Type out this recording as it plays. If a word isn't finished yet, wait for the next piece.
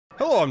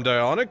Hello, I'm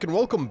Dieonik, and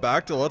welcome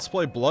back to Let's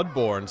Play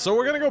Bloodborne. So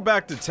we're gonna go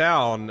back to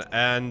town,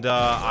 and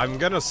I'm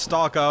gonna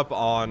stock up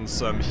on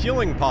some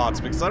healing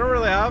pots, because I don't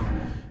really have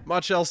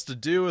much else to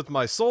do with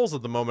my souls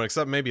at the moment,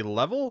 except maybe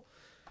level?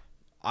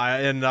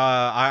 I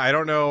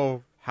don't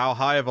know how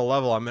high of a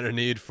level I'm gonna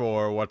need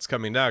for what's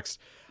coming next.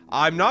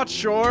 I'm not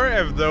sure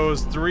if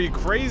those three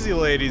crazy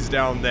ladies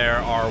down there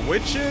are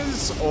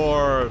witches,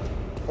 or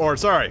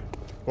sorry.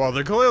 Well,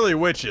 they're clearly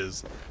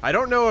witches. I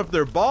don't know if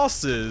they're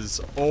bosses,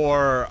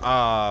 or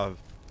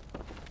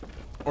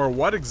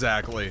what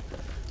exactly.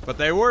 But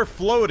they were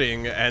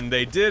floating, and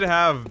they did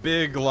have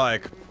big,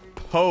 like,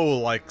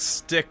 like,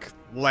 stick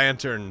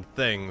lantern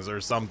things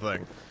or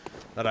something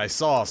that I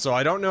saw. So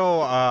I don't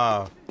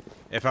know,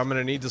 if I'm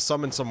gonna need to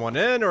summon someone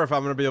in, or if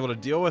I'm gonna be able to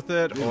deal with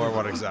it, or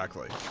what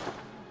exactly.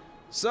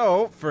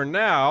 So, for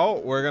now,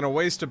 we're gonna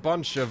waste a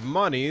bunch of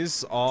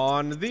monies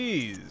on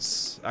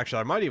these.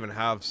 Actually, I might even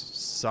have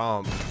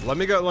some. Let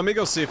me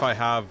go see if I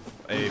have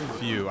a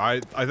few.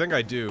 I think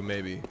I do,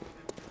 maybe.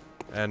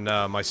 And,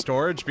 my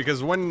storage,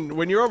 because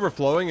when you're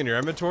overflowing in your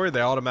inventory,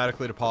 they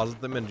automatically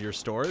deposit them into your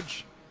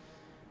storage.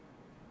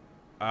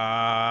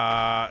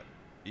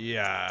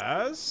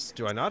 Yes.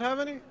 Do I not have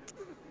any?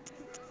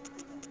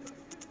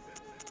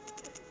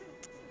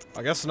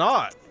 I guess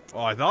not.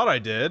 Well, I thought I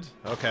did.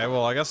 Okay,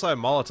 well, I guess I have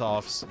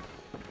Molotovs.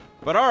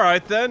 But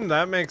alright then,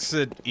 that makes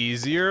it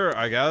easier,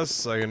 I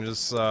guess. I can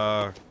just,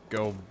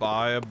 go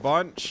buy a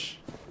bunch.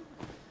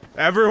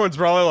 Everyone's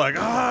probably like,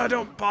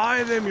 don't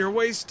buy them, you're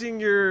wasting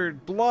your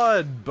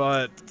blood,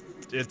 but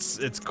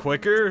it's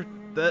quicker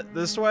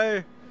this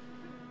way.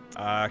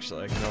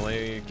 Actually, I can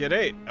only get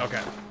 8.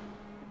 Okay.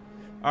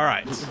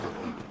 Alright.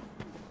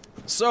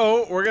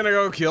 So, we're gonna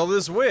go kill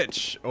this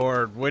witch,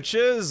 or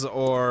witches,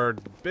 or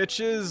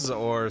bitches,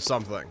 or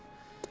something.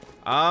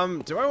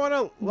 Do I want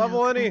to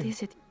level any?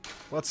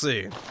 Let's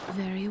see.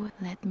 Very well,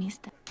 let me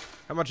start.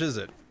 How much is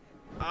it?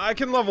 I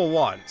can level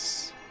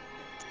once.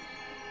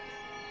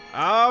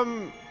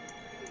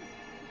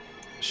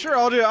 Sure,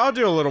 I'll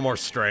do a little more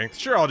strength.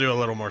 Sure, I'll do a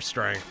little more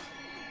strength.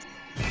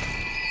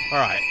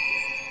 Alright.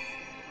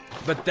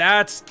 But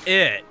that's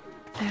it.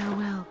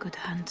 Farewell, good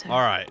hunter.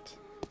 Alright.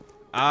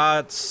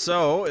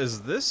 So,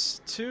 is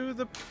this to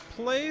the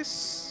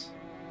place?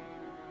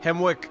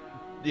 Hemwick,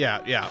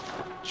 yeah.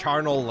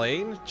 Charnel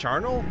Lane?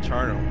 Charnel?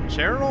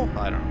 Charnel?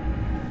 I don't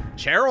know.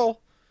 Cheryl?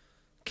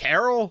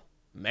 Carol?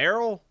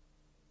 Meryl?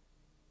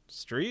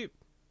 Street?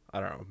 I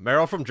don't know.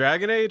 Meryl from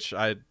Dragon Age?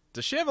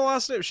 Does she have a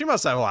last name? She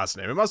must have a last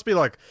name. It must be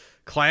like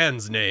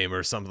clan's name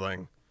or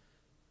something.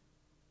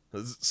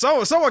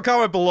 Someone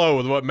comment below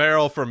with what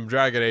Meryl from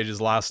Dragon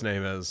Age's last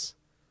name is.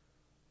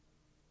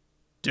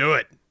 Do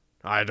it.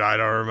 I don't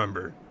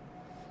remember.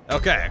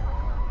 Okay.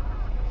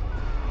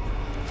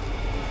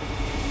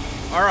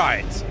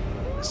 Alright.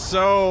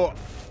 So,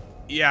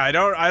 yeah, I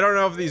don't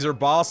know if these are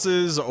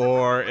bosses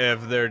or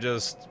if they're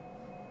just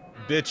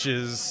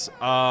bitches.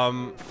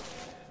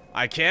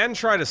 I can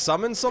try to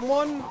summon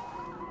someone.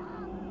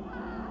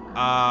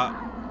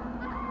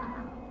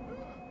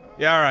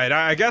 Yeah, alright.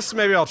 I guess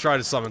maybe I'll try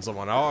to summon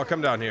someone. I'll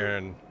come down here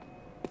and...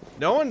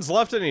 No one's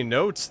left any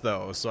notes,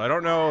 though, so I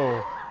don't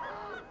know...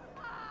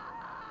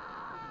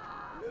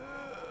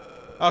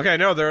 Okay,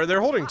 no,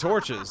 they're holding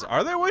torches.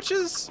 Are they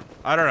witches?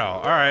 I don't know.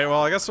 Alright,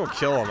 well, I guess we'll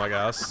kill them, I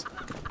guess.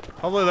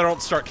 Hopefully they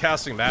don't start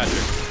casting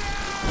magic.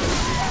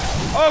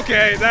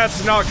 Okay,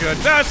 that's not good.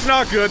 That's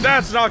not good.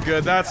 That's not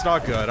good. That's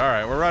not good.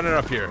 Alright, we're running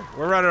up here.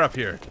 We're running up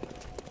here.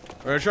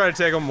 We're gonna try to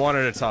take them one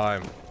at a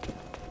time.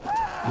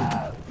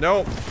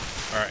 Nope.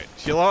 Alright,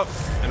 heal up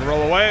and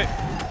roll away.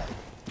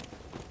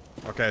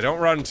 Okay, don't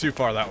run too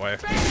far that way.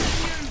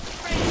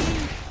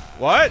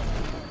 What?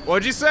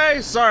 What'd you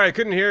say? Sorry, I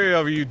couldn't hear you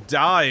over you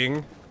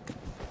dying.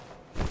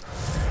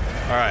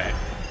 Alright.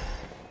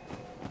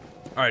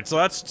 Alright, so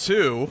that's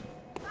 2.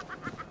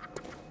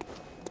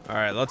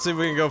 Alright, let's see if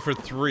we can go for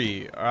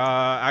 3.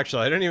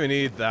 Actually, I didn't even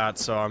need that,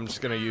 so I'm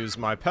just gonna use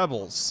my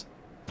pebbles.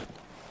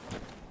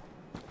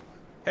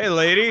 Hey,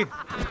 lady.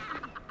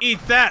 Eat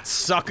that,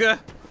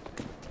 sucker.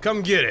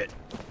 Come get it.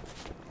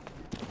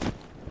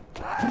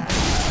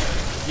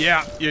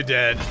 Yeah, you're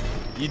dead.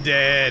 You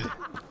dead.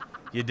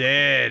 You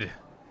dead.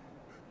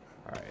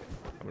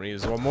 I'm gonna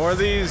use one more of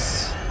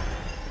these.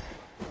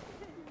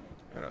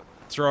 Gonna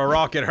throw a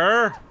rock at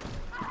her.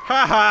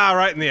 Haha,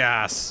 right in the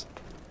ass.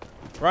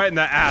 Right in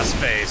the ass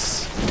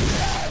face.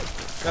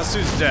 Guess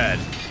who's dead?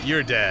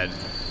 You're dead.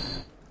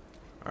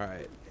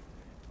 Alright.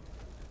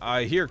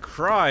 I hear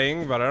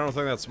crying, but I don't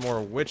think that's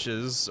more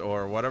witches,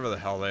 or whatever the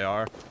hell they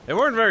are. They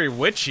weren't very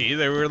witchy,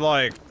 they were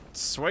like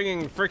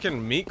swinging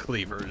freaking meat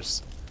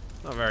cleavers.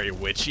 Not very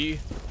witchy.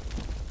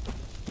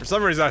 For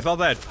some reason, I thought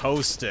they had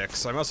Poe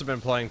sticks. I must have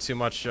been playing too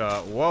much,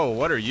 whoa,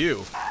 what are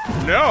you?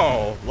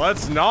 No,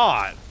 let's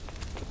not.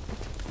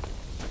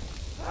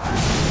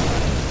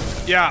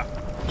 Yeah,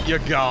 you're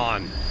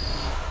gone.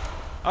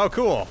 Oh,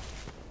 cool.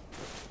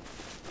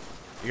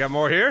 You got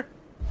more here?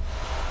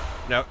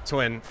 No,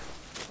 twin.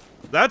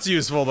 That's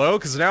useful, though,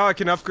 because now I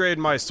can upgrade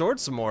my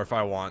sword some more if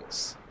I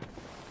want.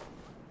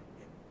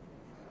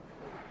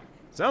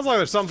 Sounds like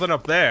there's something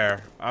up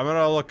there. I'm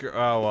gonna look.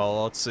 Oh,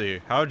 well, let's see.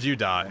 How'd you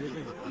die?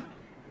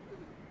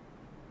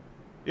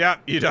 Yeah,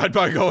 you died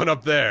by going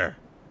up there.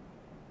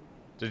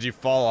 Did you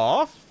fall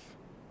off?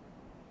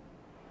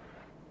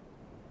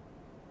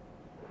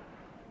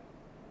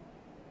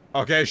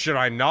 Okay, should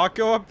I not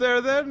go up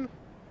there then?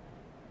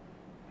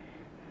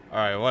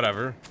 Alright,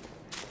 whatever.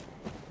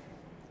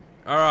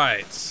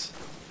 Alright.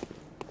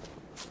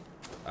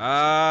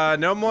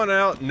 No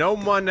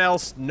one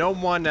else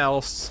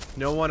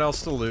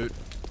to loot.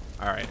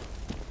 Alright.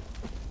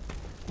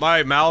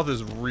 My mouth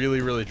is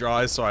really, really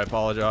dry, so I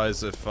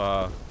apologize if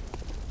I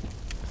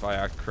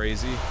act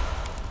crazy.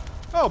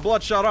 Oh,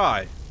 bloodshot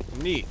eye.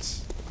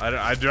 Neat. I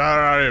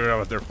don't even know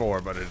what they're for,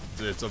 but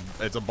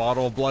it's a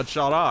bottle of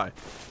bloodshot eye.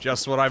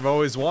 Just what I've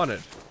always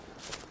wanted.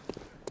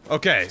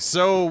 Okay,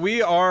 so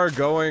we are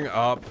going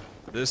up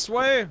this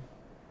way.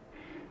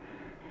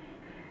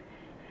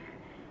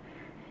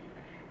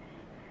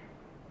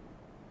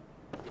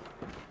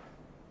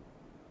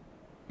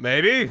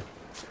 Maybe?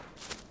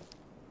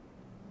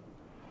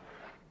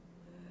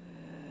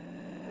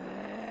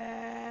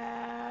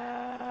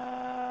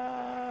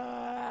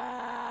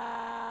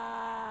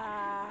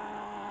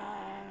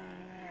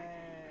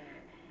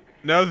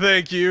 No,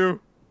 thank you.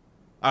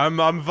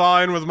 I'm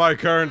fine with my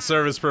current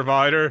service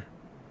provider.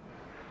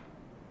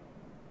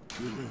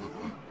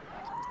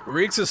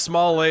 Reeks a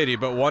small lady,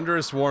 but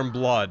wondrous warm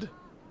blood.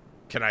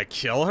 Can I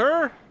kill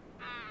her?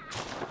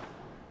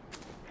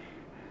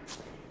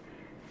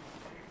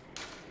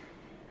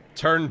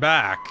 Turn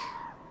back.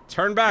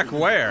 Turn back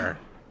where?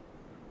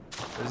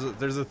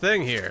 There's a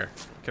thing here.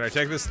 Can I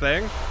take this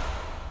thing?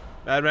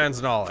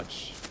 Madman's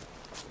knowledge.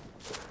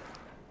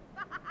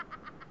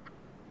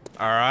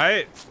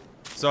 Alright.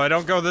 So I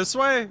don't go this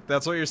way?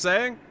 That's what you're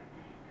saying?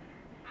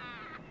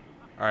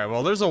 Alright,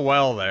 well there's a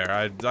well there.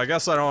 I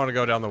guess I don't want to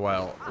go down the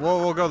well.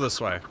 We'll go this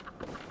way.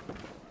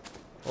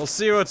 We'll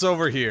see what's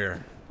over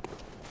here.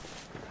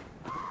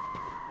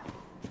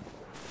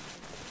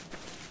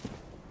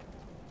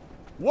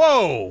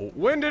 Whoa!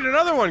 When did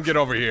another one get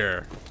over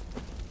here?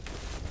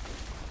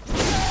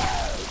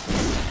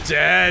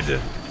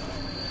 Dead!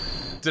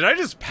 Did I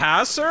just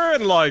pass her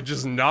and like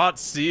just not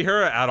see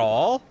her at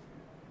all?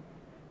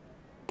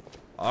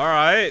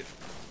 Alright.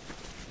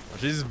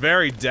 She's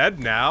very dead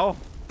now.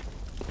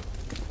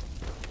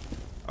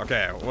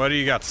 Okay, what do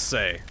you got to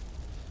say?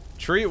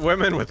 Treat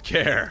women with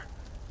care.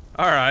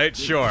 Alright,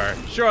 sure.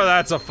 Sure,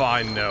 that's a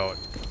fine note.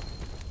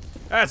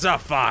 That's a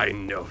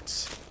fine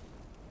note.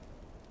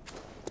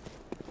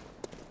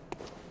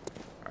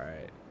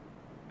 Alright.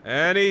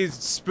 Any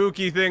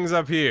spooky things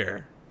up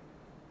here?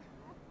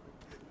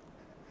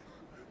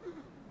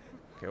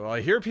 Okay, well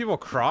I hear people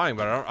crying,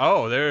 but I don't—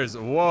 oh, there's—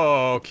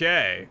 whoa,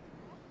 okay.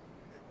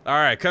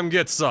 Alright, come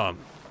get some.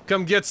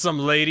 Come get some,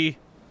 lady.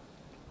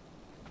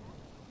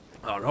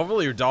 Oh, and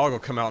hopefully your dog will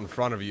come out in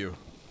front of you.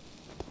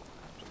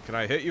 Can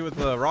I hit you with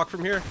the rock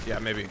from here? Yeah,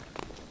 maybe. Is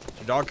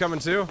your dog coming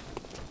too?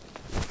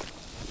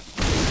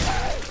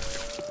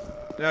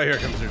 Now here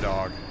comes your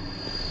dog.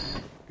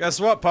 Guess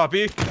what,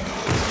 puppy?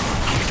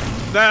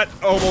 That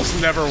almost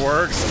never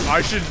works.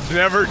 I should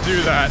never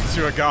do that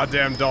to a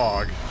goddamn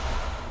dog.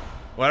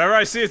 Whenever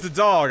I see it's a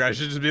dog, I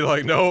should just be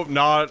like, nope,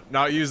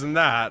 not using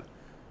that.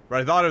 But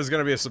I thought it was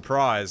gonna be a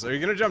surprise. Are you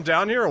gonna jump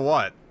down here or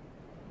what?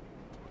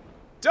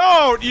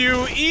 Don't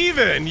you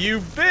even, you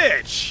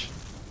bitch!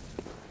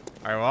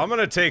 Alright, well I'm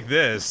gonna take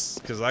this,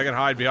 because I can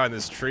hide behind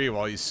this tree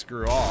while you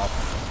screw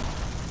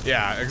off.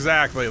 Yeah,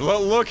 exactly.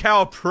 Look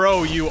how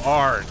pro you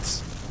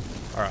aren't.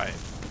 Alright.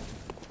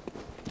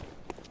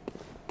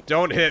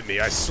 Don't hit me,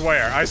 I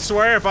swear. I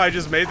swear if I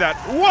just made that—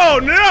 whoa,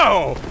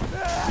 no!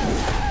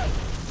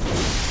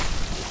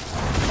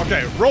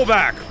 Okay, roll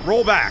back,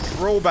 roll back,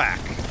 roll back.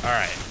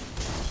 Alright.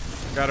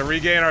 Gotta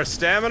regain our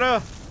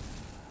stamina.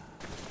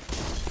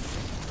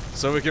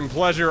 So we can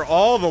pleasure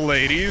all the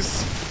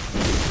ladies.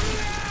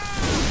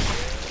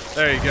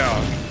 There you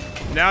go.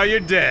 Now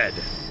you're dead.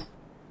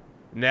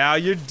 Now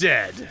you're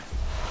dead.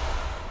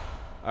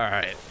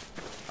 Alright.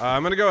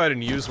 I'm gonna go ahead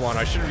and use one.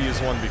 I should have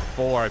used one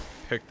before I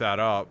picked that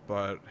up,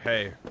 but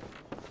hey.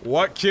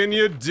 What can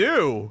you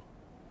do?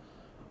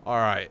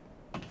 Alright.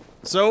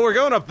 So we're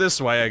going up this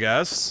way, I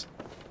guess.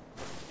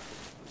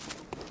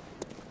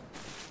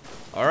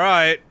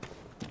 Alright.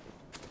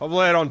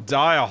 Hopefully I don't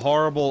die a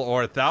horrible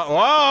or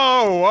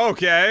whoa!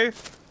 Okay!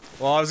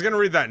 Well, I was gonna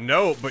read that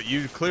note, but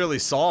you clearly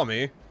saw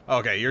me.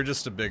 Okay, you're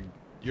just a big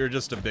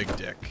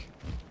dick.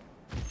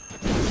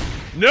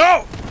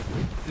 No!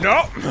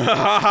 No!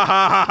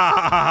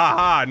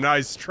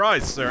 Nice try,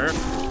 sir.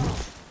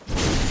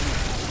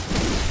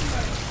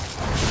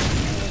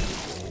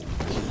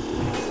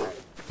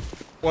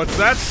 What's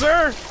that,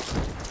 sir?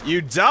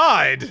 You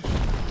died!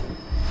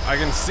 I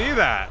can see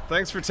that.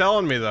 Thanks for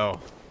telling me, though.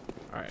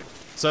 Alright.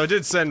 So I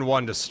did send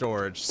one to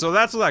storage. So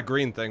that's what that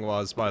green thing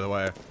was, by the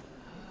way.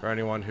 For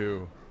anyone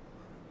who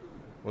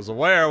was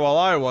aware while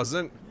I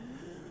wasn't.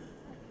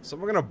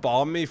 Someone gonna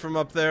bomb me from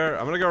up there?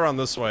 I'm gonna go around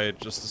this way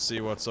just to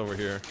see what's over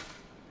here.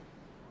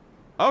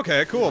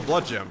 Okay, cool.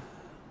 Blood gem.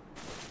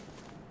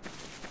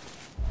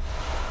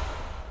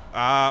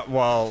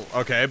 Well,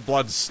 okay,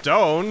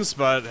 bloodstones,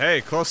 but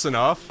hey, close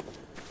enough.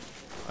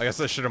 I guess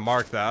I should have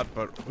marked that,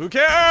 but who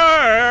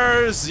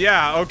cares?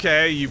 Yeah,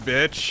 okay, you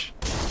bitch.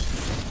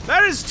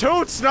 That is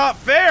totes not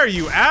fair,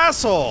 you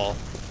asshole.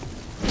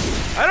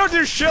 I don't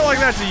do shit like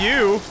that to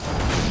you.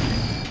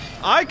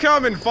 I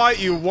come and fight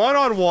you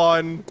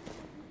one-on-one,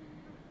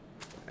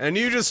 and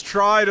you just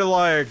try to,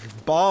 like,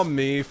 bomb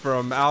me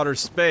from outer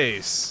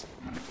space.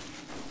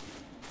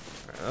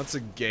 Right, that's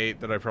a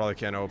gate that I probably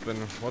can't open.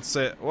 What's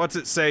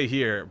it say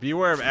here?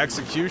 Beware of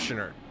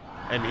executioner.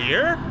 And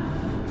here?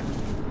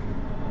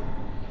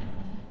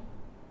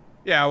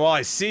 Yeah, well,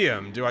 I see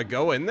him. Do I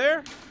go in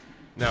there?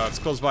 No, it's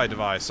closed by a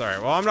device. Sorry.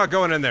 Well, I'm not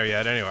going in there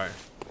yet, anyway.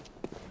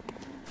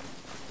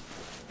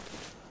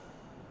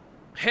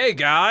 Hey,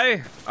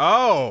 guy!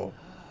 Oh!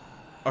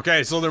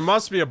 Okay, so there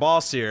must be a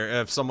boss here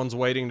if someone's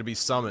waiting to be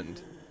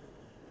summoned.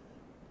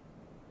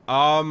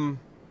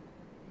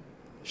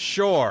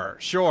 Sure,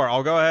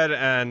 I'll go ahead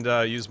and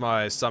use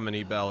my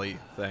summony belly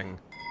thing.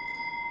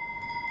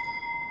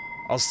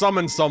 I'll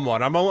summon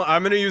someone. I'm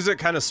gonna use it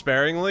kind of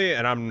sparingly,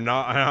 and I'm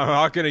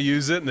not gonna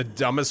use it in the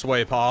dumbest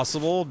way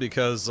possible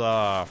because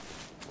I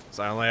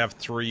only have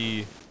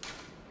 3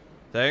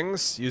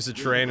 things. Use the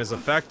terrain is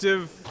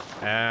effective,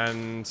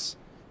 and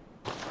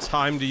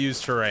time to use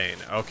terrain.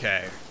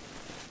 Okay.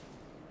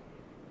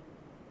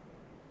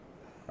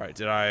 Alright,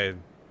 did I...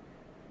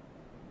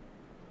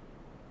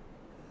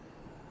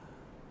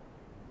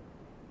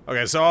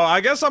 Okay, so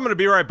I guess I'm gonna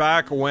be right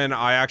back when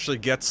I actually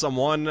get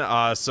someone,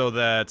 so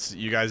that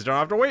you guys don't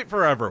have to wait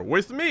forever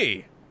with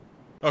me.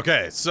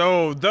 Okay,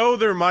 so though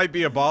there might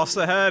be a boss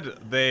ahead,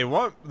 they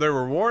were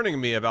warning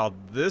me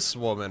about this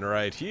woman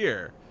right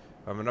here.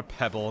 I'm gonna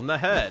pebble in the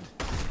head.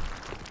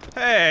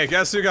 Hey,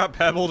 guess who got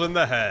pebbled in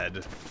the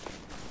head?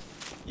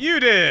 You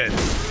did!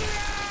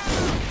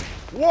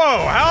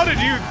 Whoa, how did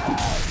you...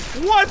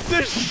 What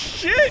the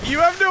shit? You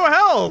have no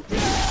health!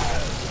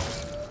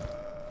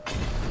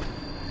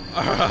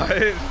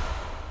 Alright.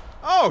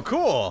 Oh,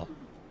 cool.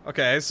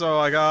 Okay, so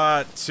I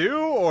got 2,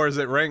 or is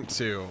it rank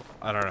 2?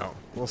 I don't know.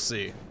 We'll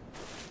see.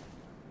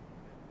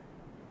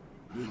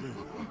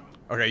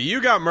 Okay,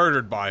 you got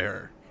murdered by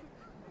her.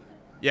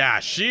 Yeah,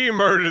 she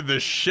murdered the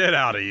shit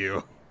out of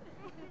you.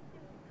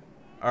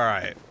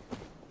 Alright.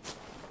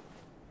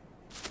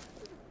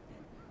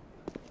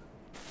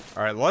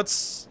 Alright,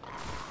 let's...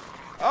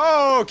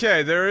 Oh,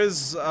 okay, there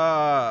is,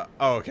 Oh,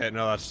 okay,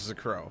 no, that's just a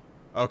crow.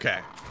 Okay.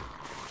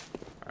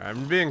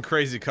 I'm being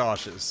crazy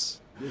cautious.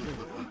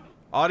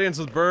 Audience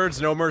with birds,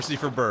 no mercy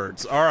for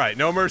birds. Alright,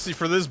 no mercy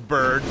for this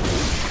bird.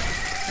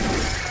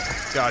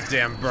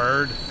 Goddamn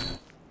bird.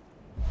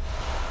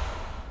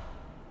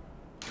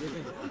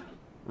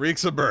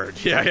 Reeks a bird.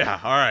 Yeah.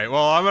 Alright,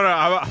 well, I'm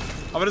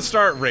gonna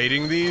start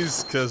rating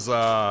these, cause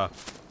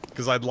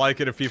I'd like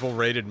it if people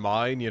rated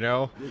mine, you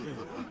know?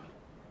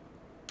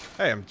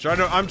 Hey, I'm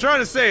trying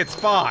to say it's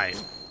fine.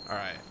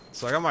 Alright,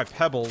 so I got my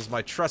pebbles,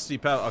 my trusty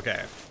pebble.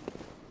 Okay.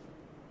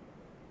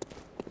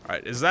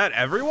 Alright, is that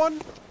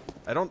everyone?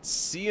 I don't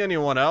see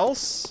anyone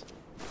else.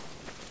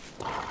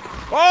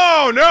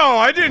 Oh no,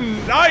 I did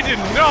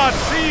not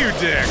see you,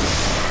 dick.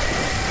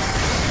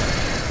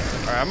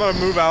 Alright, I'm gonna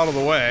move out of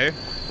the way.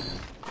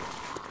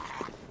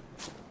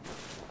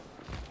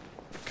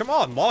 Come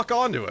on, lock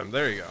onto him.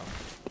 There you go.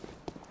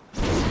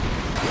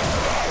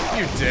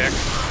 You dick.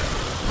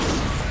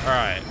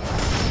 Alright.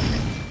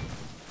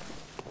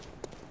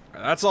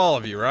 That's all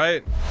of you,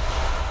 right?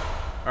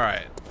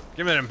 Alright.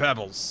 Give me them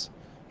pebbles.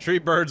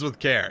 Treat birds with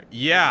care.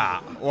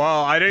 Yeah.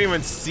 Well, I didn't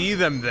even see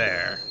them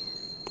there.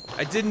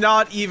 I did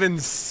not even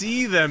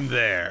see them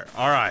there.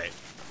 Alright.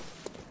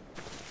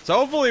 So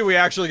hopefully we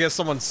actually get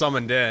someone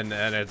summoned in,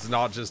 and it's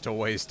not just a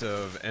waste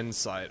of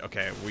insight.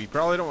 Okay, we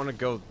probably don't want to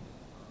go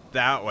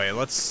that way.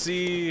 Let's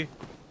see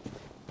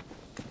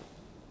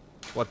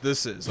what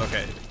this is.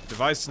 Okay.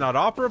 Device not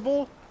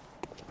operable?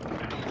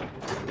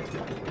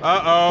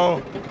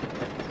 Uh-oh.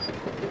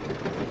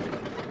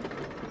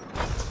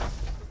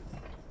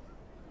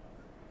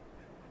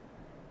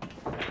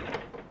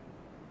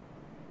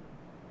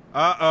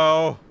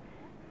 Uh-oh.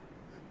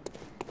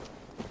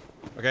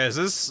 Okay, is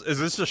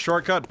this a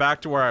shortcut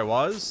back to where I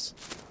was?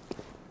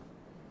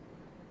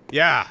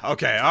 Yeah,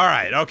 okay,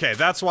 alright, okay,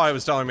 that's why it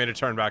was telling me to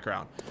turn back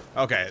around.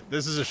 Okay,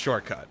 this is a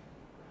shortcut.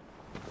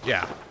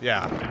 Yeah.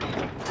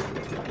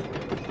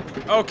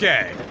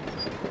 Okay.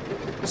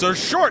 So,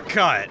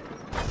 shortcut!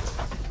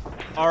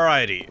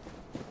 Alrighty.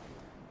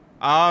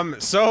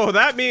 So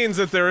that means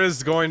that there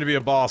is going to be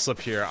a boss up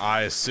here,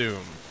 I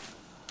assume.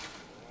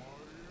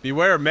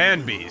 Beware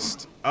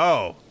man-beast.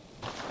 Oh.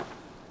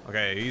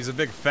 Okay, he's a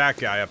big fat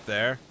guy up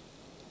there.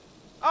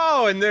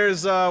 Oh, and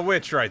there's a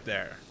witch right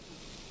there.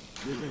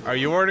 Are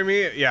you warning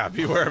me? Yeah,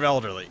 beware of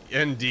elderly.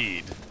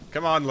 Indeed.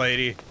 Come on,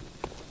 lady.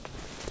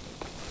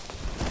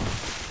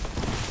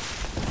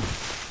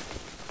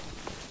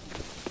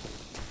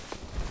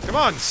 Come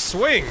on,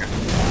 swing!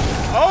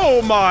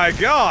 Oh my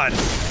god!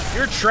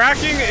 Your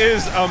tracking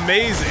is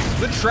amazing.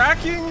 The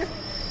tracking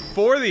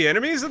for the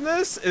enemies in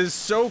this is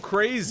so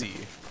crazy.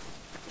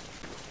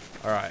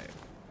 Alright.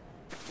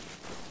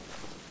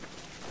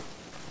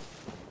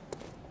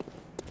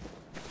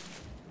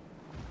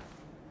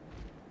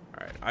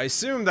 I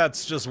assume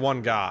that's just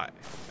one guy.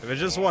 If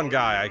it's just one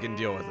guy, I can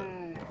deal with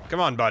it. Come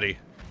on, buddy.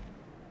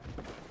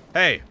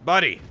 Hey,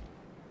 buddy.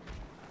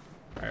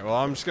 Alright, well,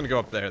 I'm just gonna go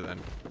up there then.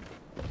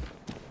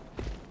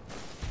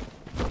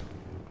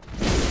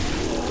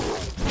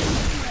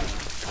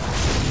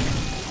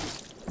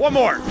 One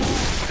more!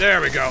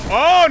 There we go.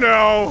 Oh,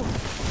 no!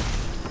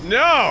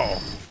 No!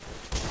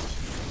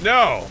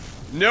 No!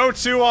 No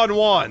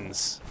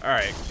 2-on-1s.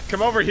 Alright,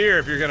 come over here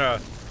if you're gonna...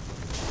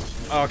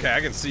 Okay,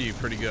 I can see you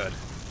pretty good.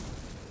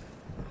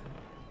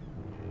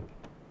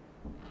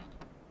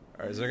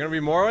 Alright, is there gonna be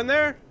more in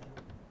there?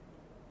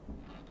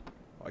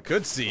 Well, I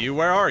could see you.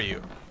 Where are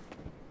you?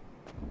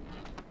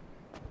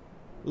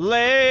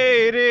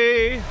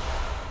 Lady!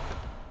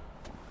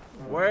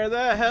 Where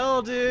the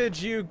hell did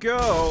you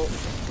go?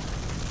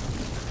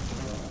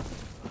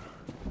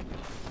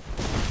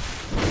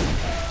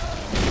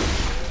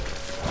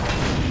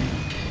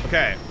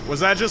 Okay,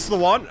 was that just the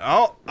one?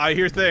 Oh, I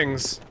hear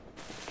things.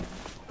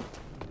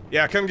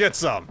 Yeah, come get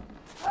some.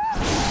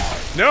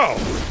 No!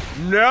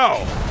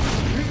 No!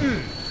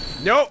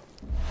 Mm-mm. Nope!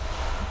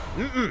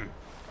 Mm-mm.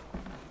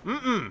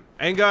 Mm-mm.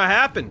 Ain't gonna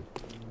happen.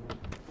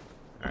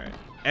 Alright.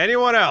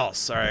 Anyone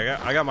else? Alright,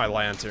 I got my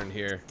lantern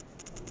here.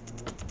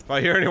 If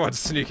I hear anyone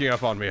sneaking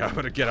up on me, I'm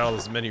gonna get out of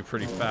this menu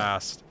pretty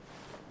fast.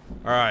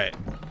 Alright.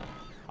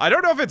 I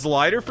don't know if it's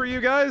lighter for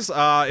you guys.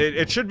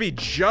 It should be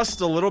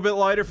just a little bit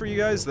lighter for you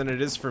guys than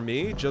it is for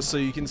me, just so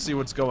you can see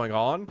what's going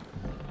on.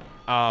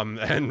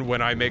 And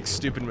when I make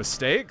stupid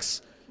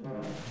mistakes.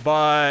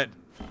 But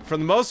for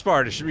the most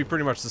part, it should be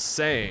pretty much the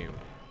same.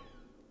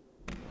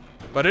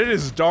 But it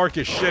is dark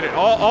as shit.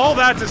 All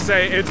that to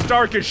say, it's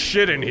dark as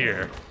shit in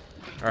here.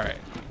 Alright.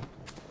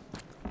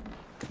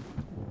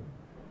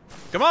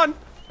 Come on!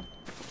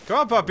 Come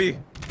on, puppy!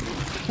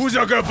 Who's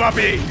a good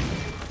puppy?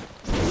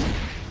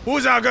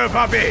 Who's a good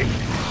puppy?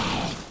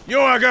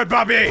 You're a good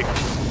puppy!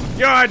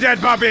 You're a dead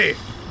puppy!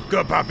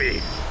 Good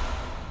puppy!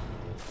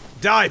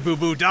 Die,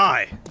 boo-boo,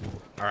 die!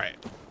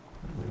 Alright.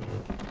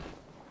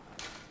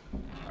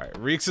 Alright,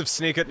 reeks of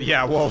sneak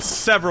yeah, well,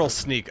 several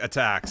sneak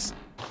attacks,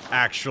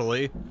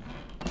 actually.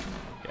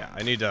 Yeah,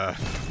 I need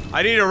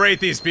to rate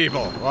these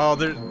people. Well,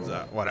 there's,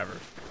 whatever.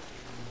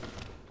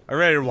 I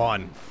rated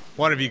one.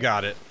 One of you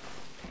got it.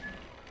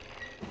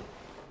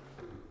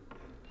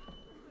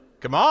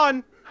 Come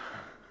on!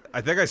 I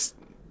think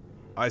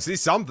I see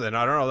something.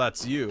 I don't know if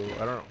that's you.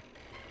 I don't know.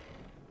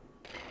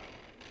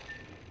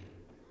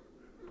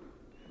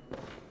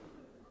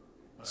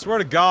 Swear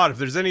to God, if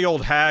there's any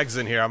old hags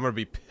in here, I'm gonna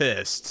be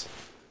pissed.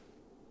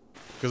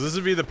 Because this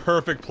would be the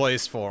perfect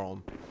place for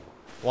them.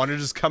 Want to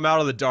just come out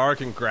of the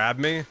dark and grab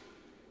me?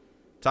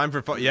 Time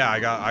for yeah, I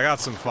got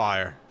some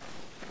fire.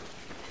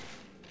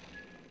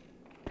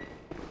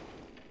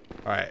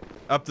 Alright,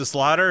 up this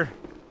ladder.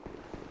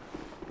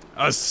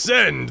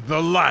 Ascend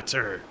the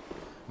ladder!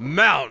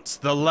 Mount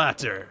the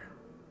ladder!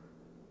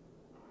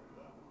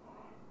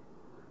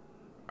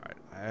 Alright,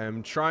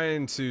 I'm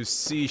trying to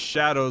see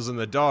shadows in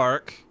the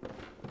dark.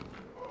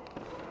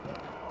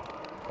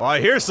 Oh, I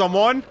hear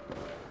someone!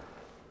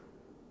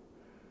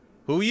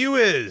 Who you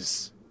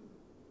is?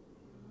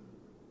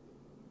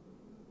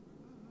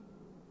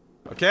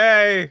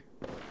 Okay!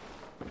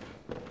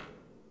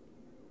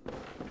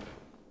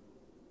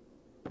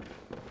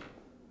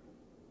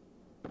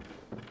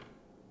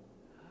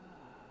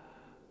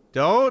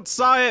 Don't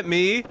sigh at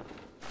me!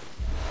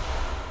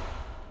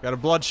 Got a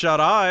bloodshot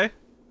eye.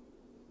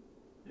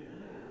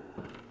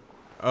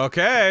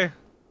 Okay.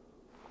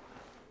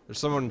 There's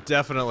someone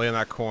definitely in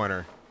that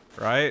corner,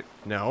 right?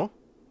 No?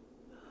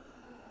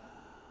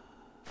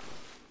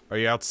 Are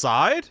you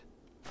outside?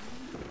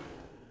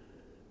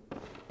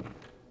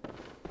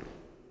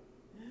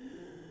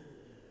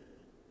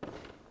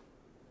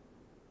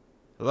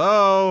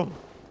 Hello?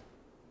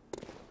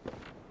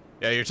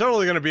 Yeah, you're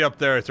totally gonna be up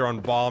there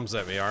throwing bombs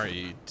at me, aren't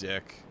you, you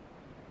dick?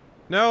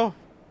 No?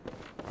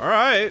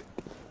 Alright.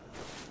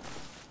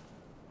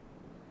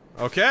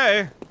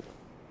 Okay.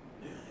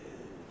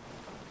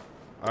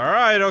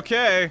 Alright,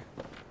 okay.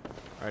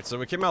 Alright, so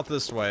we came out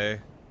this way.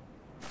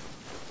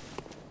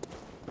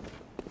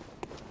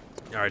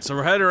 Alright, so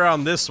we're headed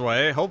around this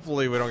way.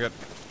 Hopefully we don't get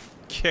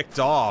kicked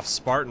off,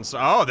 Spartans.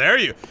 Oh, there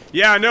you...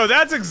 Yeah, no,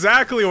 that's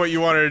exactly what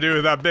you wanted to do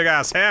with that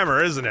big-ass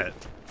hammer, isn't it?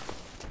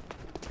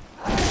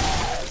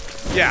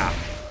 Yeah,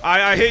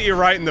 I hit you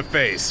right in the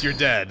face. You're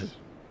dead.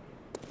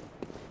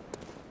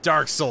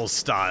 Darksouls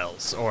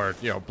styles, or,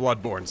 you know,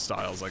 Bloodborne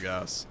styles, I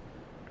guess.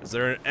 Is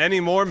there any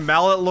more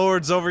Mallet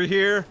Lords over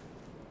here?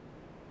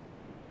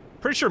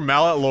 Pretty sure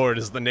Mallet Lord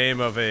is the name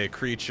of a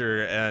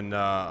creature in,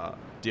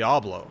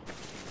 Diablo.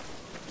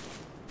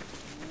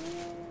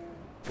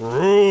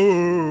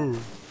 Ooh.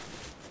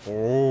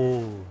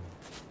 Ooh.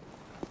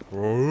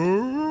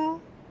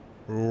 Ooh.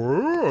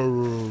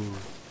 Ooh.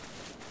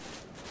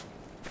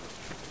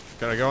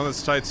 Can I go in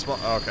this tight spot?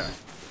 Okay.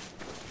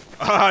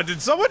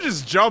 Did someone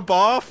just jump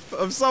off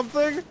of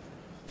something?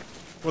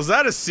 Was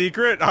that a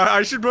secret?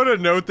 I should put a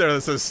note there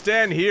that says,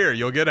 stand here,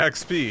 you'll get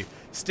XP.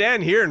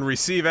 Stand here and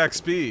receive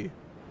XP.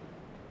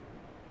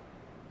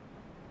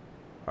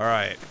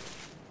 Alright.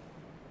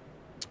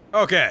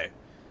 Okay.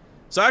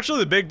 So actually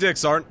the big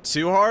dicks aren't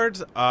too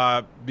hard,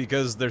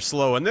 because they're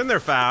slow and then they're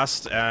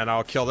fast, and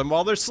I'll kill them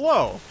while they're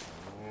slow.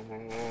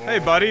 Hey,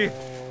 buddy.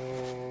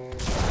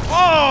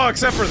 Oh,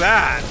 except for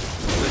that.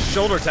 The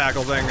shoulder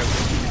tackle thing is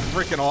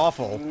freaking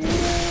awful.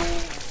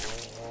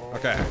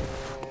 Okay.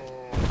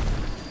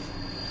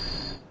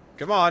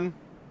 Come on.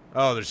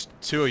 Oh, there's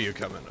two of you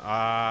coming.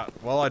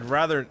 Well, I'd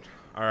rather...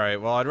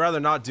 Alright, well, I'd rather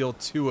not deal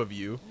two of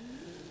you.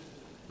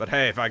 But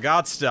hey, if I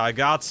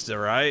gots to,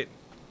 right?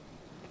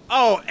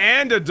 Oh,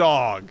 and a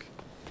dog!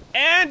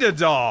 And a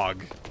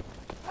dog!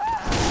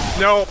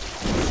 Nope.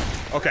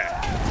 Okay.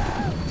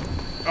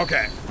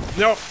 Okay.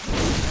 Nope.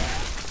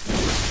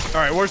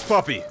 Alright, where's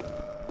Puppy?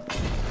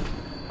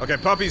 Okay,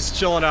 Puppy's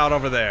chilling out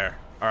over there.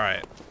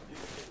 Alright.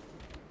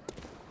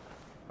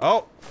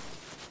 Oh.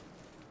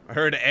 I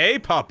heard a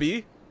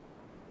puppy.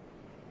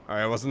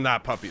 Alright, it wasn't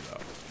that puppy, though.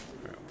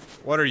 Right.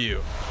 What are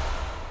you?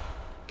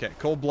 Okay,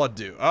 cold blood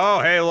do. Oh,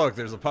 hey, look,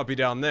 there's a puppy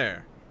down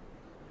there.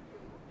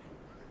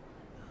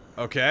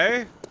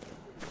 Okay.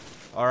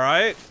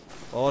 Alright.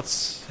 Well,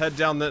 let's head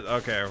down the...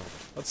 Okay,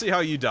 let's see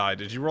how you died.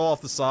 Did you roll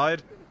off the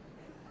side?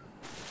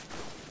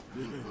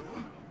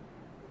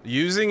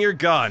 Using your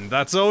gun.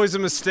 That's always a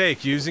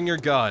mistake, using your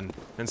gun.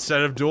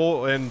 Instead of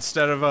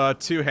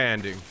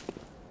two-handing.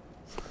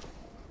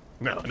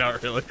 No,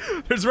 not really.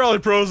 There's probably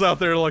pros out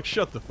there like,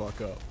 shut the fuck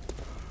up.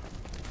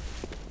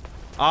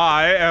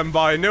 I am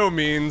by no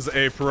means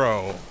a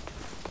pro.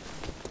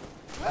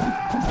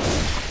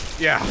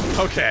 Yeah,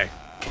 okay.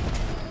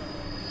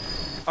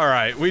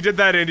 Alright, we did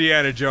that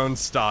Indiana Jones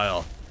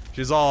style.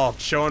 She's all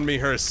showing me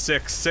her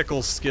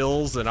sickle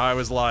skills, and I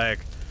was like,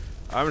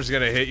 I'm just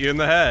gonna hit you in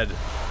the head.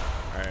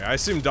 Alright, I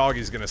assume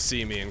Doggy's gonna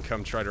see me and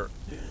come try to...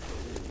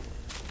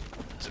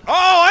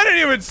 Oh, I didn't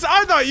even...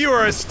 I thought you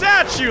were a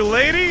statue,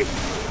 lady!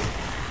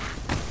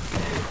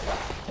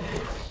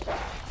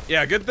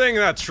 Yeah, good thing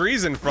that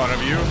tree's in front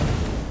of you.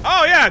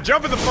 Oh yeah,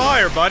 jump in the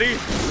fire, buddy!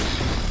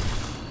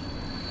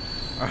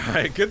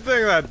 Alright, good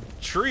thing that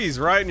tree's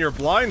right in your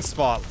blind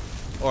spot.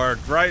 Or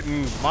right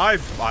in my...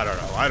 I don't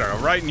know,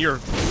 right in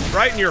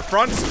your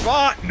front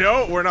spot!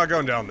 No, we're not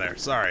going down there,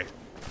 sorry.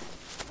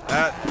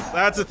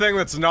 That's a thing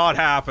that's not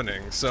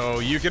happening, so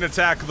you can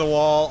attack the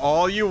wall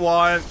all you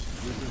want.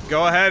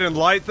 Go ahead and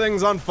light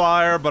things on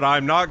fire, but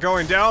I'm not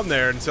going down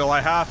there until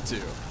I have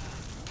to.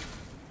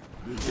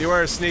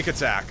 Beware a sneak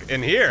attack.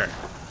 In here.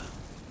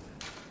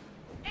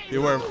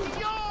 Beware.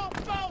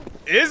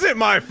 Is it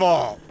my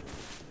fault?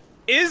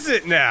 Is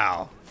it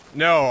now?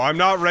 No, I'm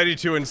not ready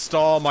to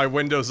install my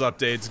Windows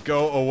updates.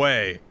 Go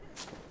away.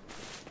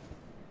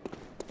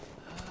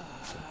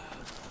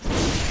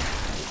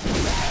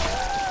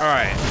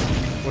 Alright.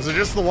 Was it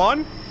just the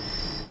one?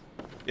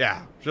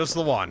 Yeah, just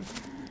the one.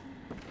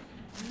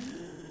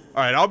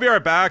 Alright, I'll be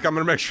right back. I'm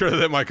gonna make sure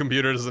that my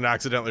computer doesn't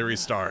accidentally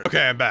restart.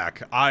 Okay, I'm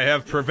back. I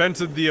have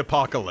prevented the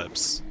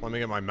apocalypse. Let me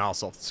get my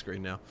mouse off the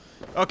screen now.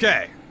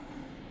 Okay.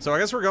 So I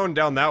guess we're going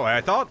down that way.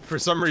 I thought for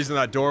some reason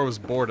that door was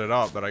boarded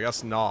up, but I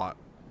guess not.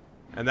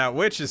 And that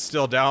witch is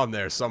still down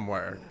there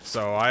somewhere.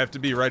 So I have to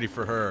be ready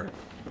for her.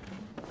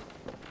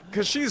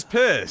 Because she's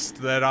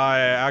pissed that I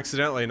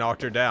accidentally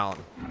knocked her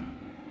down.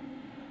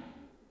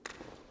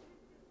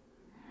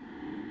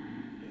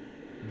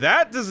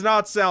 That does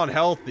not sound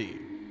healthy.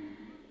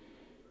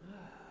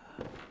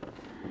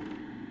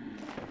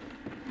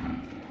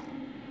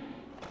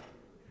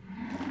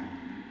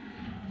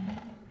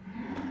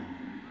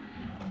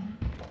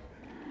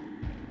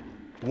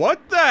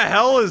 What the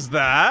hell is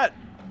that?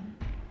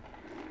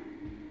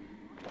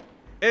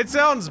 It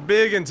sounds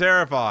big and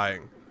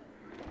terrifying.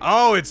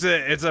 Oh, it's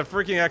a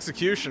freaking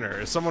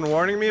executioner. Is someone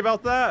warning me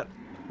about that?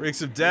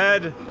 Reeks of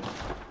dead.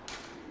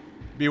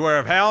 Beware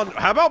of hound.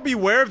 How about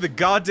beware of the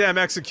goddamn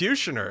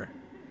executioner?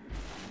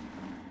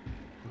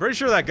 I'm pretty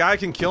sure that guy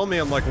can kill me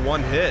in like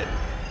one hit.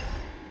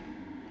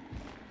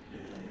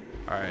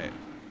 Alright.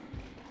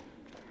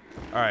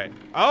 Alright.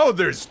 Oh,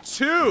 there's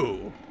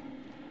two!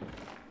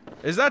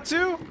 Is that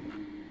two?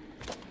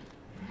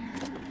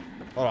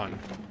 Hold on.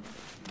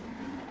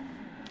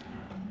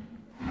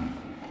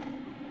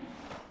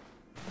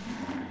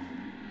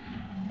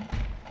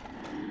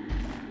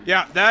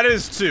 Yeah, that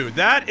is two.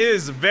 That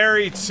is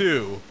very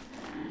two.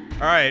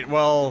 Alright,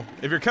 well,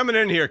 if you're coming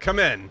in here, come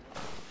in.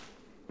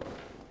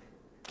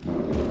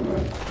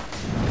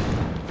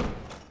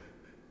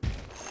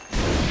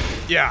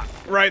 Yeah,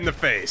 right in the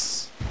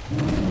face.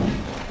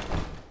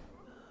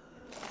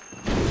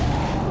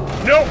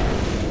 Nope!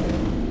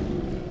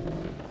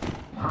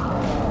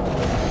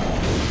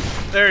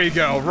 There you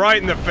go,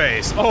 right in the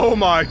face. Oh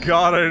my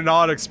god, I did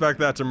not expect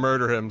that to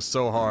murder him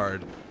so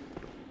hard.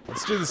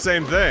 Let's do the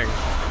same thing.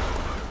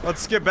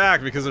 Let's skip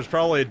back because there's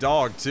probably a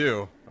dog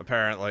too,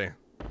 apparently.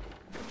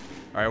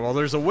 Alright, well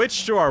there's a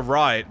witch to our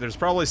right. There's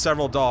probably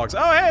several dogs.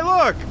 Oh hey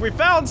look! We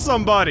found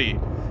somebody!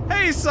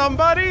 Hey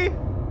somebody!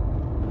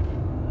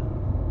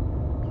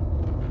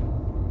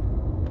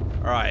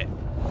 Alright.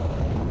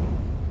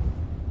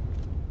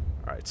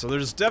 Alright, so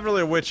there's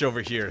definitely a witch over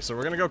here, so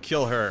we're gonna go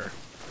kill her.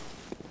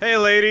 Hey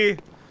lady!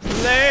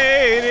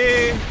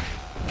 Lady!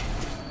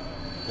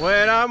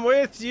 When I'm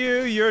with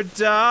you, you're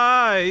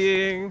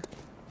dying.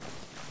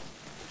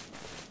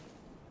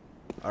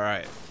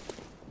 Alright.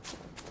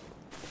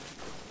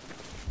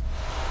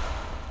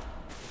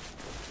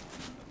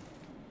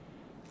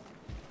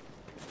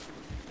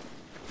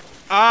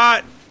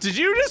 Did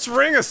you just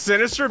ring a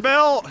sinister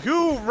bell?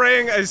 Who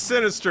rang a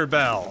sinister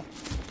bell?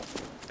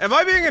 Am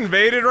I being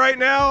invaded right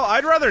now?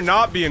 I'd rather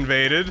not be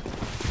invaded.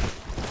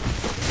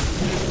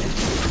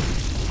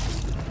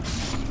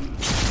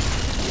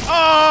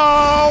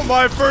 Oh,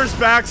 my first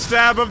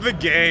backstab of the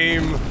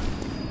game.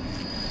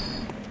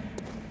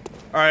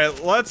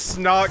 Alright, let's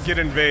not get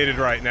invaded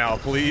right now,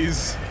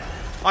 please.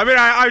 I mean,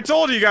 I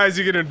told you guys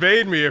you can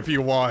invade me if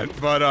you want,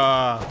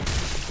 but,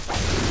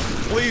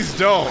 please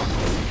don't.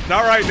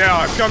 Not right now,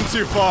 I've come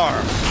too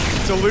far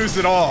to lose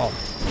it all.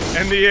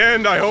 In the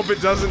end, I hope it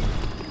doesn't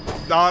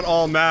not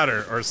all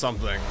matter, or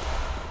something.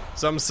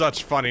 Some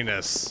such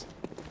funniness.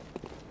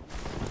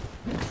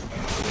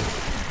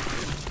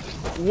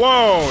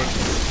 Whoa!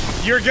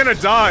 You're gonna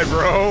die,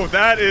 bro.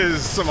 That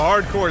is some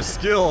hardcore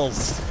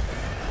skills.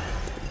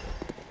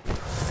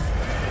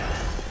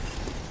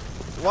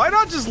 Why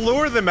not just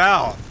lure them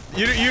out?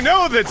 You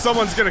know that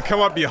someone's gonna come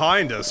up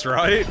behind us,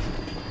 right?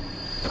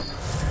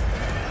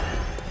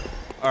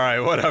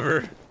 Alright,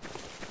 whatever.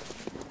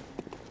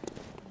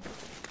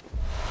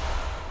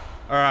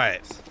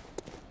 Alright.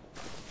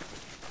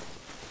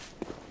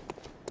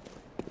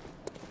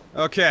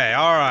 Okay,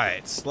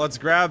 alright. Let's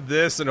grab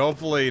this and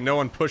hopefully no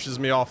one pushes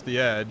me off the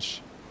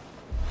edge.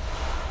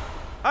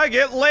 I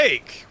get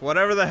Lake!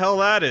 Whatever the hell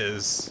that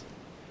is.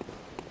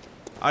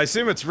 I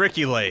assume it's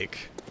Ricky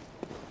Lake.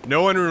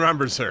 No one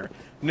remembers her.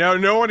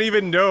 No one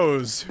even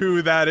knows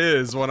who that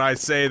is when I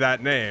say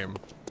that name.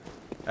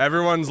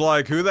 Everyone's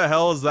like, who the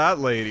hell is that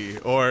lady?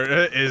 Or,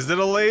 is it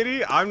a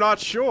lady? I'm not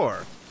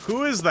sure.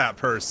 Who is that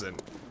person?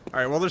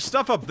 Alright, well there's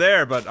stuff up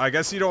there, but I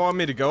guess you don't want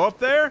me to go up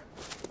there?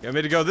 You want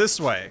me to go this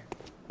way?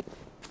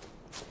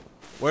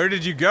 Where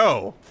did you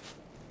go?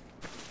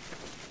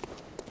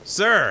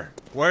 Sir,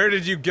 where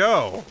did you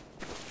go?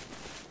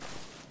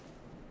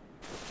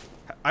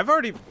 I've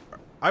already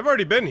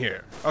been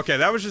here. Okay,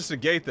 that was just a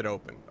gate that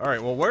opened.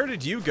 Alright, well where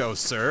did you go,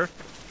 sir?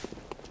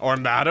 Or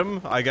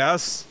madam, I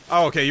guess?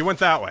 Oh, okay, you went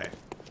that way.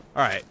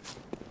 Alright.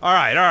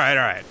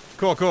 Alright.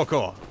 Cool.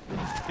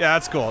 Yeah,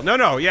 that's cool.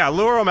 No, yeah,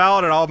 lure him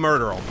out and I'll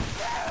murder him.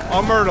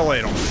 I'll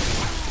murderate him.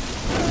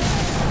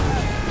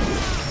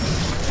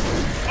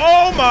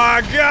 Oh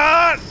my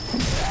god!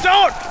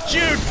 Don't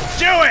you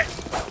do it!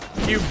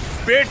 You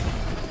bitch!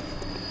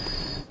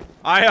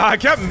 I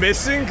kept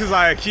missing because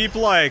I keep,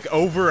 like,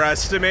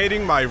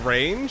 overestimating my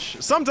range.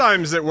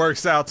 Sometimes it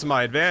works out to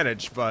my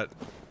advantage, but...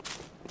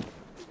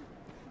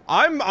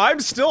 I'm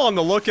still on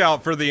the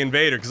lookout for the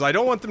invader, because I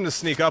don't want them to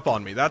sneak up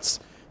on me. That's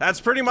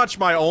pretty much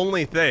my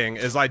only thing,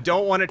 is I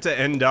don't want it to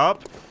end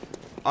up,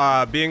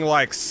 being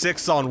like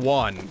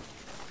 6-on-1.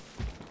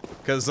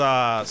 Because,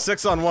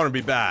 6-on-1 would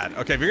be bad.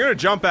 Okay, if you're gonna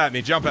jump at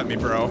me,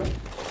 bro.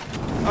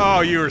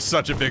 Oh, you are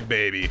such a big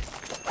baby.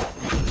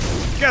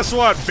 Guess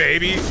what,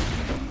 baby?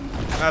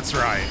 That's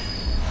right.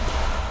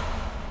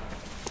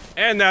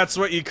 And that's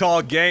what you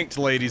call ganked,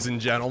 ladies and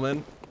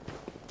gentlemen.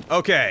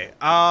 Okay,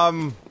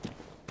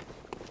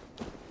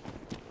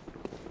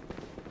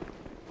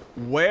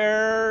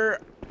 where...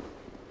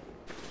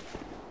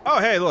 Oh,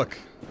 hey, look.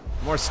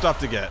 More stuff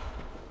to get.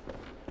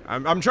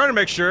 I'm trying to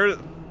make sure...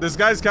 This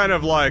guy's kind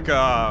of like,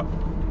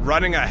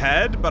 running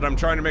ahead, but I'm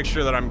trying to make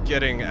sure that I'm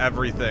getting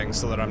everything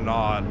so that I'm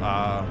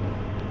not,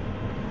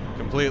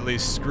 completely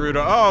screwed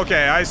up. Oh,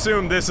 okay, I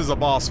assume this is a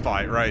boss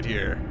fight right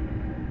here.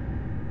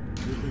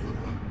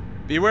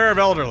 Beware of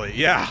elderly.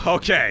 Yeah,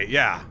 okay,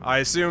 yeah. I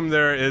assume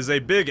there is a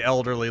big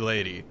elderly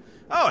lady.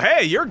 Oh,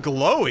 hey, you're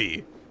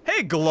glowy.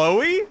 Hey,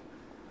 glowy.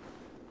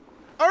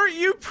 Aren't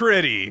you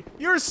pretty?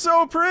 You're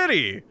so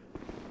pretty.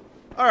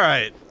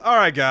 Alright,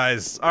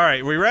 guys.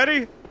 Alright, we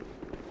ready?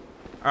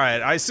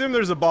 Alright, I assume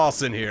there's a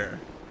boss in here.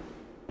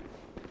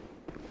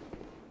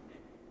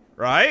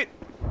 Right?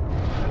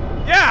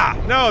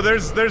 Yeah! No,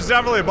 there's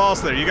definitely a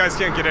boss there. You guys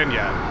can't get in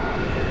yet.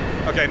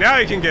 Okay, now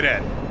you can get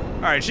in.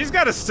 Alright, she's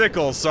got a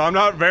sickle, so I'm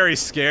not very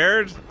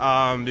scared,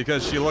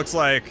 because she looks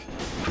like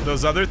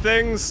those other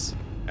things,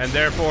 and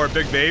therefore a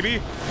big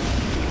baby.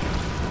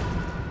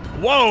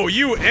 Whoa,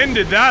 you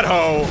ended that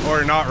hoe!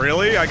 Or not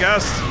really, I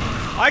guess.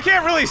 I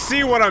can't really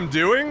see what I'm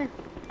doing.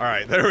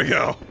 Alright, there we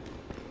go.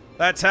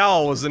 That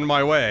towel was in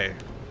my way.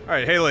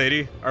 Alright, hey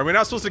lady. Are we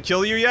not supposed to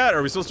kill you yet?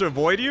 Are we supposed to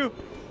avoid you?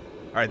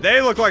 Alright,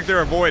 they look like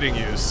they're avoiding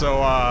you, so,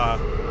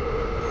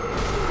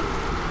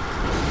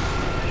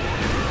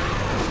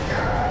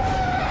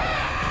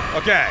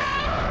 okay.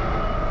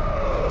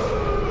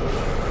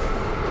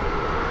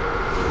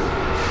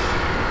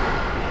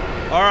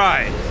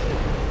 Alright.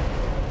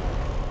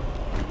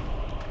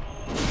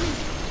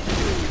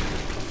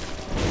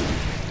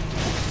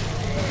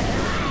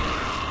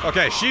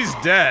 Okay, she's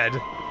dead.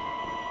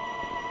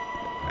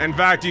 In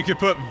fact, you could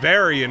put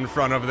very in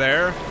front of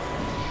there.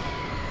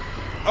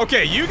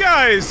 Okay, you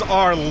guys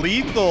are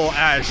lethal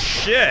as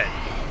shit.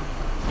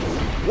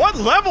 What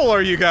level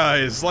are you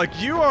guys?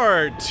 Like, you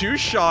are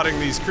two-shotting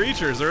these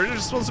creatures, or is it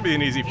just supposed to be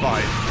an easy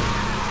fight?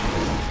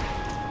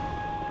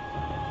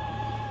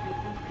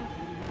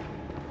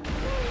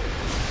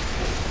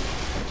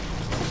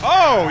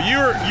 Oh,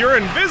 you're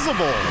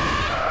invisible.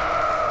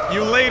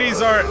 You ladies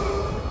are...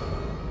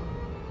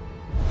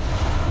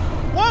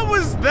 What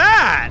was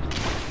that?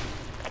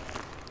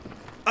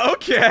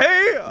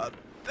 Okay.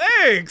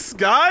 Thanks,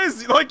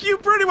 guys. Like, you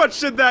pretty much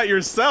did that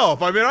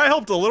yourself. I mean, I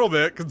helped a little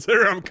bit,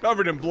 considering I'm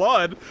covered in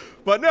blood.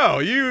 But no,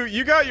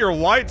 you got your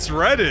whites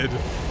redded.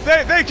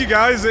 Thank you,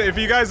 guys. If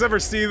you guys ever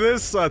see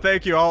this,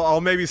 thank you. I'll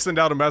maybe send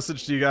out a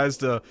message to you guys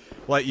to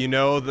let you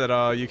know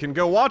that you can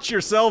go watch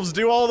yourselves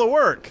do all the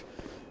work.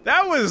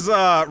 That was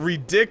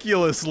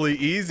ridiculously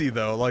easy,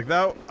 though. Like,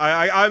 that,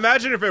 I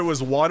imagine if it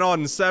was one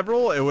on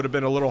several, it would have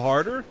been a little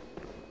harder.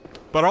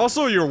 But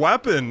also, your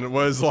weapon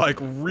was, like,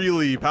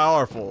 really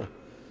powerful.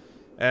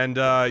 And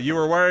you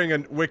were wearing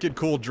a wicked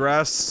cool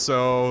dress,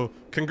 so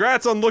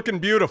congrats on looking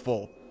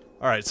beautiful.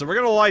 Alright, so we're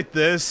gonna light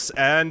this,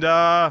 and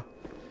I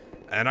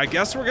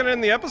guess we're gonna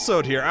end the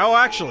episode here. Oh,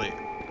 actually.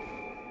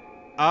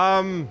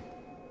 I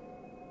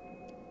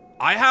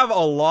have a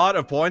lot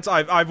of points.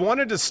 I've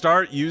wanted to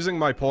start using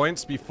my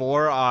points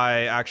before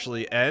I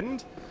actually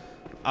end.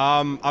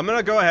 I'm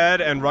gonna go ahead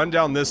and run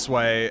down this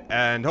way,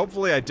 and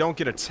hopefully I don't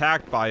get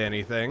attacked by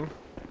anything.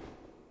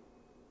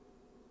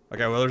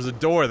 Okay, well, there's a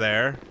door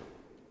there.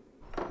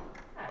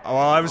 Oh,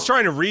 well, I was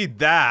trying to read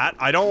that.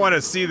 I don't want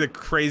to see the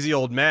crazy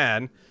old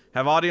man.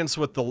 Have audience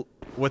with the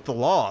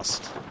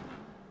lost.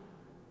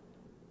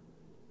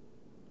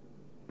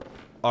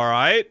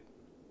 Alright.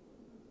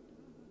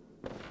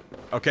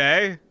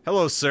 Okay.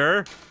 Hello,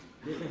 sir.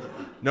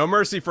 No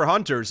mercy for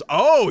hunters.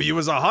 Oh, he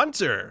was a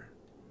hunter.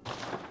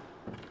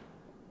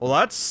 Well,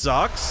 that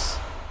sucks.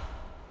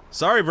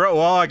 Sorry, bro.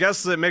 Well, I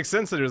guess it makes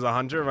sense that he was a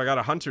hunter if I got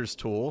a hunter's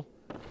tool.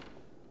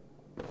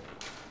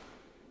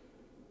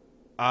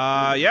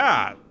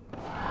 Yeah.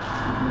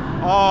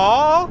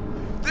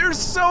 Aww. They're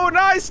so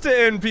nice to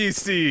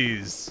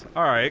NPCs.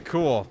 Alright,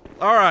 cool.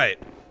 Alright.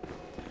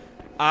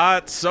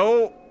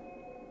 So...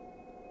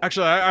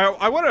 Actually,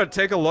 I want to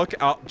take a look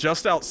out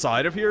just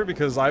outside of here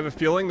because I have a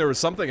feeling there was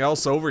something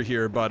else over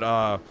here,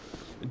 but,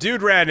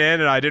 dude ran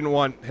in and I didn't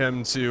want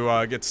him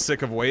to, get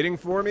sick of waiting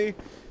for me.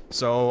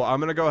 So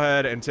I'm gonna go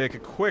ahead and take a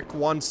quick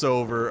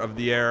once-over of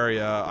the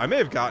area. I may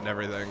have gotten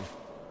everything.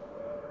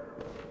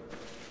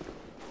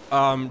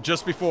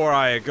 Just before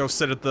I go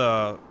sit at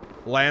the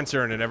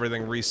lantern and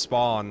everything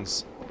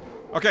respawns.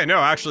 Okay, no,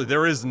 actually,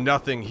 there is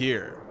nothing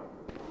here.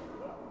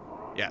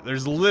 Yeah,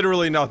 there's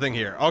literally nothing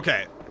here.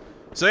 Okay.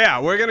 So yeah,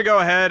 we're gonna go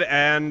ahead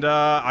and,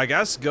 I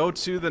guess go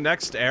to the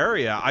next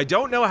area. I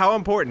don't know how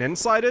important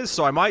Insight is,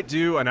 so I might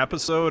do an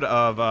episode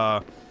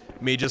of,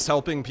 me just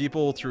helping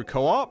people through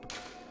co-op.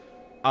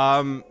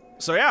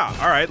 So yeah,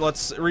 alright,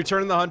 let's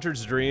return to the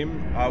Hunter's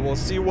Dream. We'll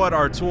see what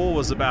our tool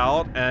was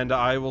about, and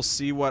I will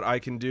see what I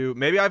can do.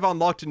 Maybe I've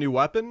unlocked a new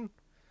weapon?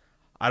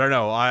 I don't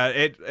know.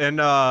 In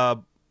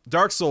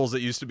Darksouls,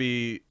 it used to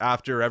be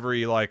after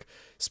every, like,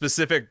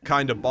 specific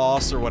kind of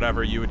boss or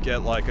whatever, you would get,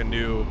 like, a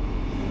new...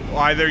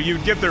 Either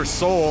you'd get their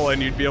soul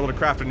and you'd be able to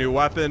craft a new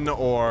weapon,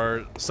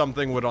 or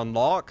something would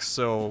unlock,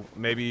 so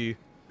maybe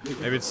it's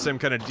the same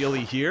kind of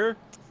dealie here.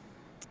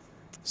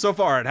 So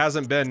far, it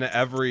hasn't been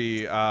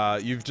every,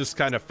 you've just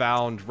kind of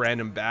found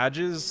random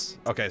badges.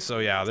 Okay, so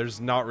yeah,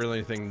 there's not really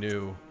anything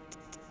new.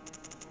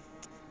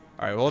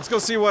 Alright, well, let's go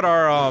see what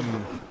our,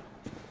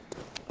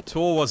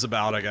 tool was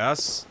about, I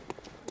guess.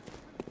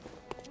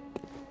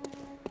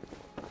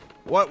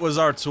 What was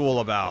our tool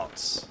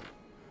about?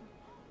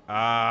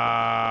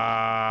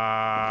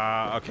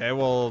 Okay,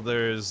 well,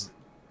 there's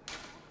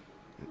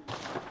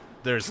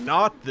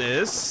not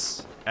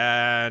this,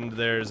 and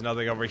there's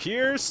nothing over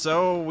here,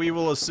 so we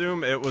will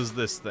assume it was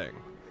this thing.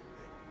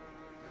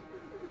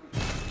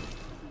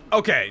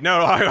 Okay,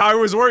 no, I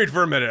was worried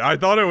for a minute. I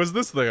thought it was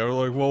this thing. I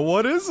was like, well,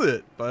 what is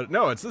it? But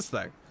no, it's this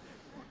thing.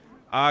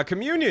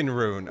 Communion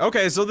rune.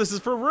 Okay, so this is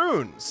for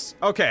runes.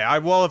 Okay,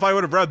 well, if I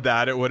would have read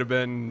that, it would have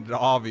been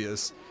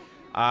obvious.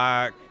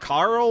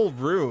 Chiral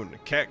rune.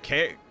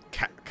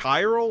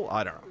 Chiral?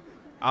 I don't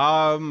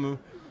know.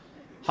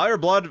 Higher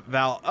blood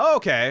val. Oh,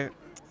 okay.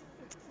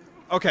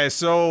 Okay,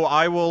 so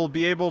I will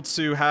be able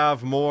to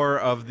have more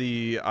of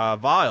the,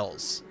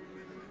 vials.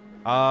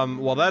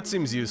 Well, that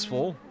seems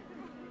useful.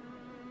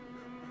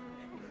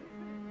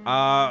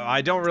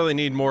 I don't really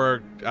need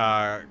more,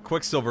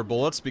 Quicksilver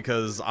bullets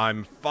because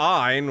I'm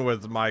fine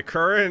with my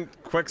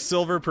current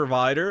Quicksilver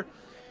provider.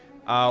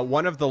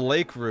 One of the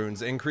lake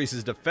runes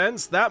increases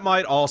defense. That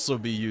might also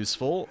be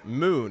useful.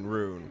 Moon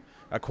rune.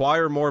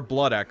 Acquire more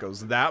blood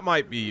echoes. That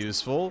might be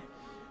useful.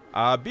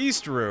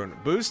 Beast rune.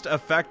 Boost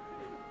effect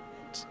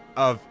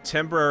of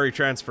temporary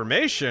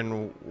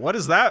transformation. What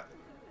is that?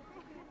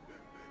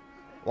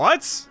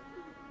 What?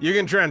 You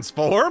can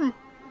transform?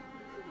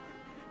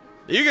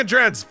 You can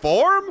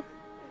transform?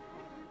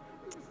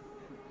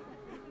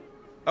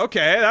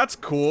 Okay, that's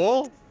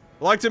cool.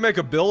 I'd like to make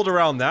a build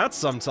around that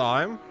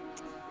sometime.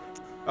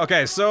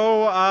 Okay,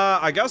 so,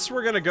 I guess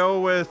we're gonna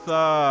go with,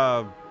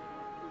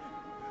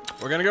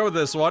 We're gonna go with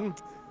this one.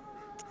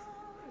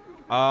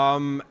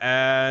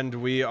 And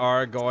we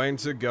are going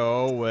to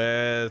go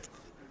with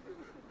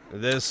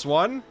this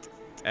one.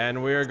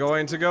 And we're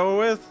going to go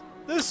with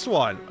this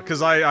one.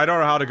 Because I don't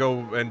know how to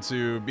go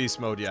into beast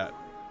mode yet.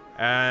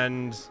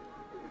 And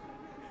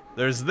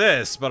there's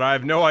this, but I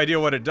have no idea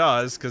what it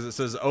does because it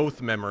says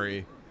oath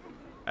memory.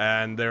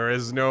 And there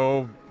is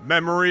no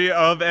memory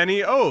of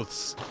any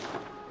oaths.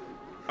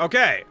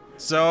 Okay,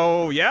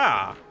 so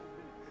yeah.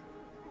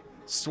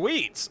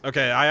 Sweet.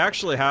 Okay, I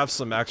actually have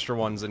some extra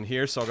ones in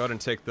here, so I'll go ahead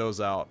and take those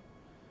out.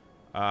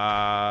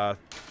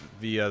 Via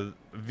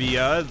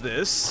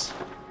this.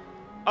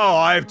 Oh,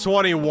 I have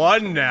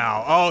 21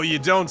 now. Oh, you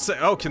don't say.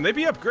 Oh, can they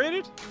be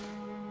upgraded?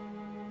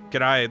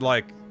 Can I,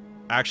 like,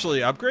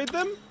 actually upgrade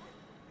them?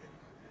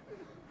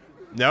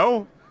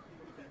 No?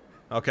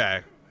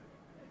 Okay.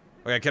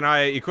 Okay, can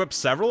I equip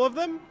several of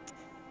them?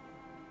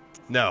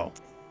 No.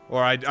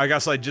 Or I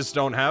guess I just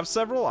don't have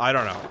several? I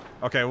don't know.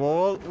 Okay,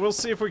 well, we'll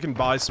see if we can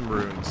buy some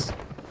runes.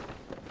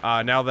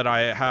 Now that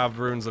I have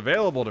runes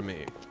available to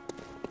me.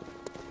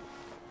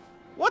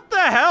 What the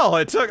hell?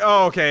 It took,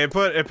 oh, okay, it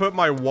put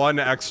my one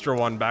extra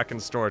one back in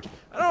storage.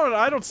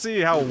 I don't see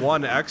how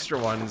one extra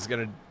one is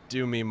gonna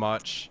do me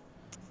much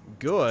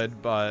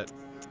good, but...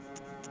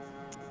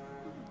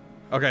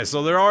 Okay,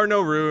 so there are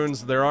no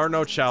runes, there are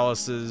no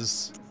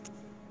chalices.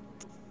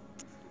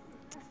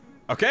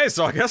 Okay,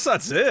 so I guess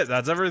that's it.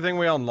 That's everything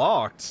we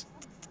unlocked.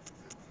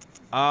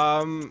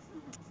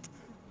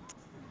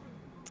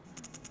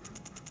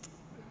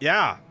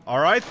 Yeah,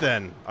 alright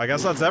then. I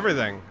guess that's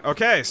everything.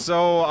 Okay, so,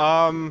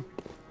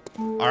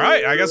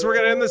 alright, I guess we're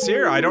gonna end this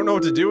here. I don't know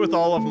what to do with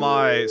all of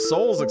my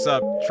souls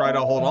except try to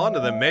hold on to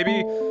them.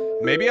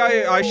 Maybe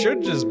I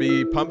should just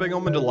be pumping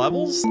them into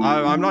levels?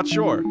 I'm not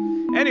sure.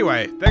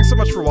 Anyway, thanks so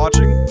much for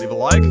watching. Leave a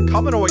like,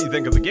 comment on what you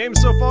think of the game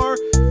so far.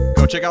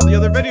 Go check out the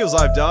other videos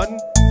I've done,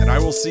 and I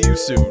will see you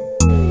soon.